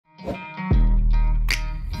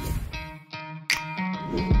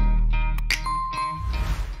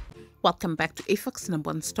Welcome back to AFAX number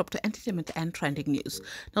one stop to entertainment and trending news.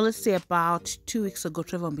 Now let's say about 2 weeks ago,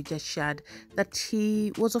 Trevor Ombija shared that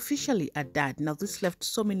he was officially a dad. Now this left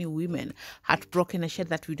so many women heartbroken. I shared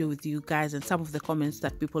that video with you guys and some of the comments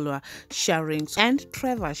that people were sharing. And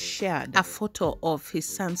Trevor shared a photo of his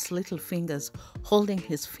son's little fingers holding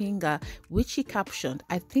his finger, which he captioned,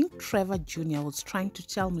 "I think Trevor Jr. was trying to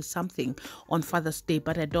tell me something on Father's Day,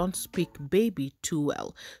 but I don't speak baby too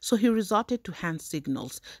well." So he resorted to hand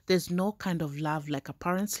signals. There's no kind of love like a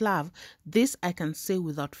parent's love. This I can say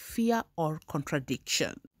without fear or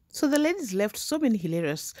contradiction. So the ladies left so many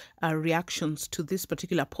hilarious reactions to this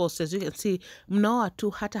particular post. As you can see, mnaoa tu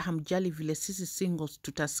hata hamjali vile sisi singles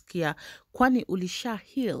tutaskia kwani ulisha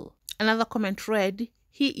heal. Another comment read,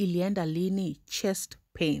 "Hii ilienda lini chest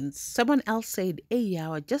pains." Someone else said, "Hey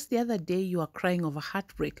yawa, just the other day you are crying over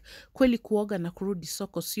heartbreak. Kweli kuoga na kurudi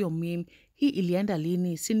Soko sio meme. Hii ilienda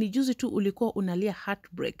lini? Sini juzi tu ulikuwa unalia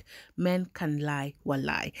heartbreak. Men can lie,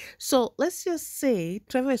 walai." So let's just say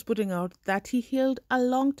Trevor is putting out that he healed a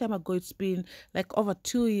long time ago. It's been like over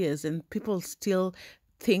 2 years and people still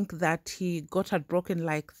think that he got heartbroken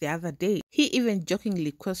like the other day. He even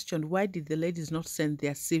jokingly questioned why did the ladies not send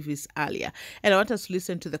their CVs earlier. And I want us to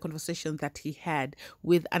listen to the conversation that he had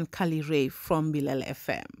with Ankali Ray from Milele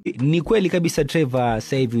FM. Ni kweli kabisa Trevor,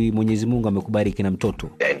 sasa hivi Mwenyezi Mungu amekubariki na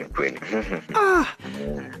mtoto. Ni kweli.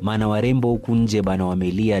 Maana warembo huku nje bana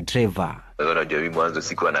wamelia Trevor. Unajua mimi mwanzo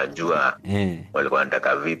siku anajua walikuwa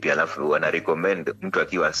wanataka vipi, alafu wana recommend mtu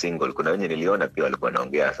akiwa single. Kuna wenye niliona pia walikuwa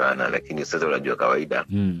wanaongea sana, lakini sasa unajua kawaida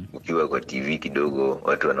ukiwa kwa TV kidogo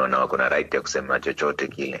watu wanaona wako na right ya kusema chochote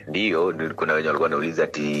kile. Ndio kuna wenye walikuwa wanauliza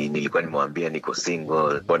ati nilikuwa nimwambia niko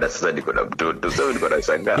single, mbona sasa niko na mtoto. Sasa nilikuwa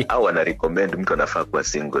nashangaa au wana recommend mtu anafaa kuwa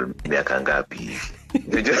single miaka ngapi?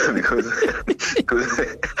 Because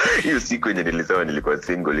hiyo siku yenye nilisema nilikuwa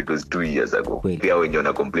single it was 2 years ago. Pia wenye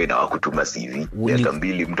wana complain hawakutuma CV. Miaka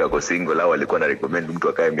 2 mtu ako single, au alikuwa na recommend mtu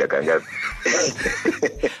akae miaka ngapi?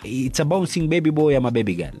 It's a bouncing baby boy ama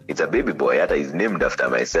baby girl? It's a baby boy, hata is named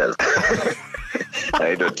after myself.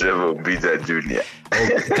 I don't Trevor Ombija Jr.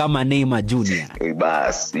 Kama Neymar Jr.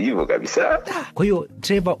 Bas, hivyo kabisa. Kwa hiyo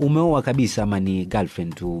Trevor umeoa kabisa ama ni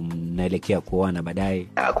girlfriend tu mnaelekea kuoana baadaye?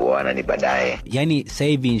 Kuoana ni baadaye. Yaani sasa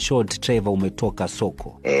hivi in short Trevor umetoka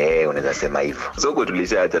Soko. Unaweza sema hivyo. Soko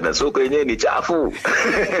tulishaacha na Soko yenyewe ni chafu.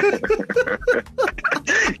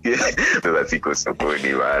 Sasa siko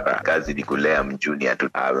sokoni bana. Kazi ni kulea mjunior tu.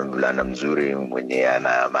 Mvulana mzuri mwenye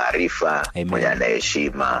ana maarifa, mwenye ana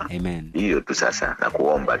heshima. Amen. Hiyo tu sasa na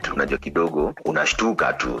kuomba tu. Unajua kidogo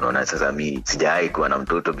unashtuka tu. Unaona sasa mimi sijawahi kuwa na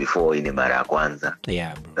mtoto before, hii ni mara ya kwanza.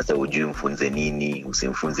 Yeah, bro. Sasa ujui mfunze nini,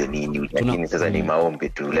 usimfunze nini. Lakini sasa ni maombi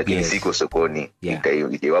tu. Lakini siko sokoni.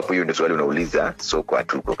 Iwapo hiyo ndio swali unauliza, Soko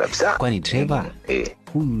hatuko kabisa. Kwani Trevor?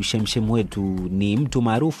 Huyu shemshem wetu ni mtu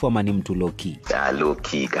maarufu ama ni mtu low key? Low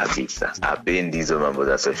key kabisa. Hapendi hizo mambo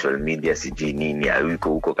za social media sijui nini, hayuko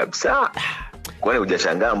huko kabisa. Kwani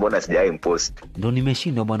hujashangaa mbona sijai post? Ndio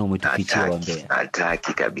nimeshindwa bwana, umetufichia wambea.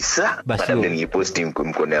 Hataki kabisa. Baada ya niliposti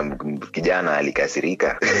mkono ya kijana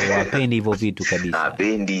alikasirika. Hapendi hivyo vitu kabisa.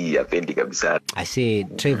 Hapendi kabisa. I say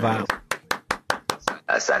Trevor,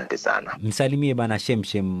 asante sana. Msalimie bana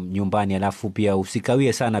shemshem nyumbani, alafu pia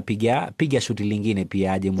usikawie sana, piga shuti lingine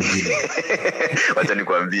pia aje mwingine. Wacha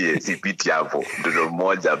nikwambie sipiti hapo. Mtoto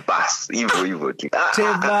mmoja basi. Hivyo tu.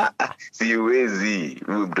 Trevor, siwezi.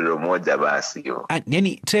 Mtoto mmoja basi hiyo.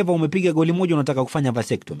 Yaani Trevor umepiga goli moja unataka kufanya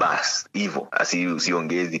vasectomy. Basi hivyo.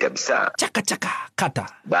 Usiongezi kabisa. Chaka kata.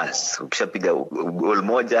 Basi ukishapiga goli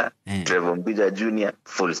moja, Trevor Ombija Jr.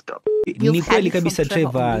 full stop. Ni kweli kabisa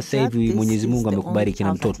Trevor, sasa hivi Mwenyezi Mungu amekubariki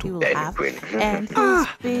na mtoto.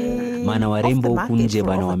 Maana warembo huku nje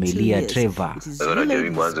bana wamelia Trevor. Unajua mimi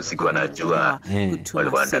mwanzo siku anajua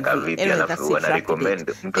walikuwa wanataka vipi, alafu wana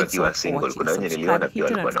recommend mtu akiwa single. Kuna wenye niliona pia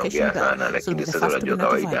walikuwa wanaongea sana, lakini sasa unajua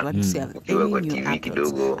kawaida ukiwa kwa TV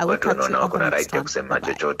kidogo watu wanaona wako na right ya kusema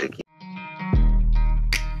chochote.